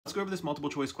Let's go over this multiple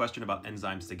choice question about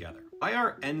enzymes together. Why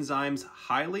are enzymes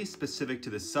highly specific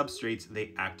to the substrates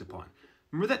they act upon?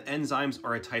 Remember that enzymes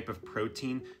are a type of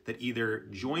protein that either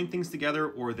join things together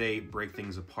or they break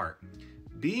things apart.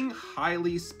 Being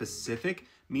highly specific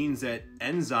means that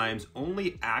enzymes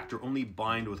only act or only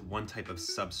bind with one type of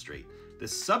substrate. The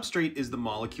substrate is the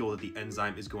molecule that the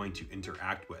enzyme is going to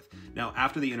interact with. Now,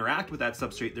 after they interact with that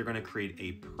substrate, they're going to create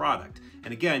a product.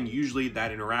 And again, usually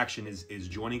that interaction is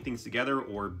joining things together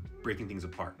or breaking things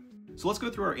apart. So let's go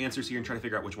through our answers here and try to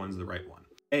figure out which one's the right one.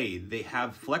 A, they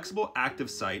have flexible active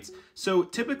sites. So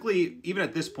typically, even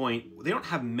at this point, they don't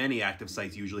have many active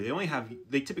sites usually.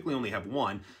 They typically only have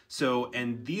one.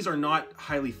 And these are not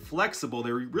highly flexible,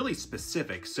 they're really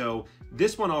specific. So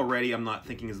this one already I'm not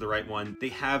thinking is the right one. They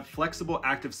have flexible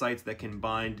active sites that can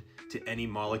bind to any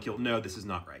molecule. No, this is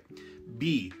not right.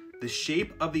 B, the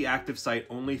shape of the active site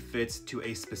only fits to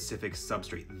a specific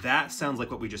substrate. That sounds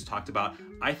like what we just talked about.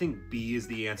 I think B is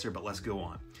the answer, but let's go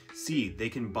on. C, they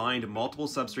can bind multiple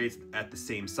substrates at the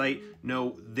same site.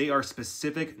 No, they are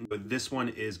specific, but this one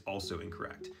is also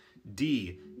incorrect.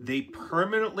 D, they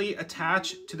permanently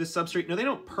attach to the substrate. No, they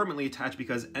don't permanently attach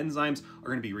because enzymes are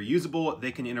going to be reusable.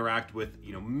 They can interact with,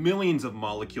 millions of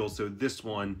molecules. So this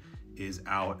one is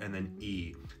out. And then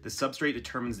E, the substrate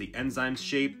determines the enzyme's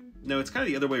shape. No, it's kind of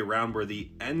the other way around where the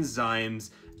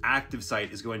enzyme's active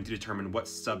site is going to determine what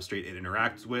substrate it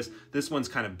interacts with. This one's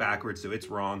kind of backwards, so it's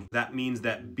wrong. That means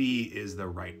that B is the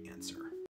right answer.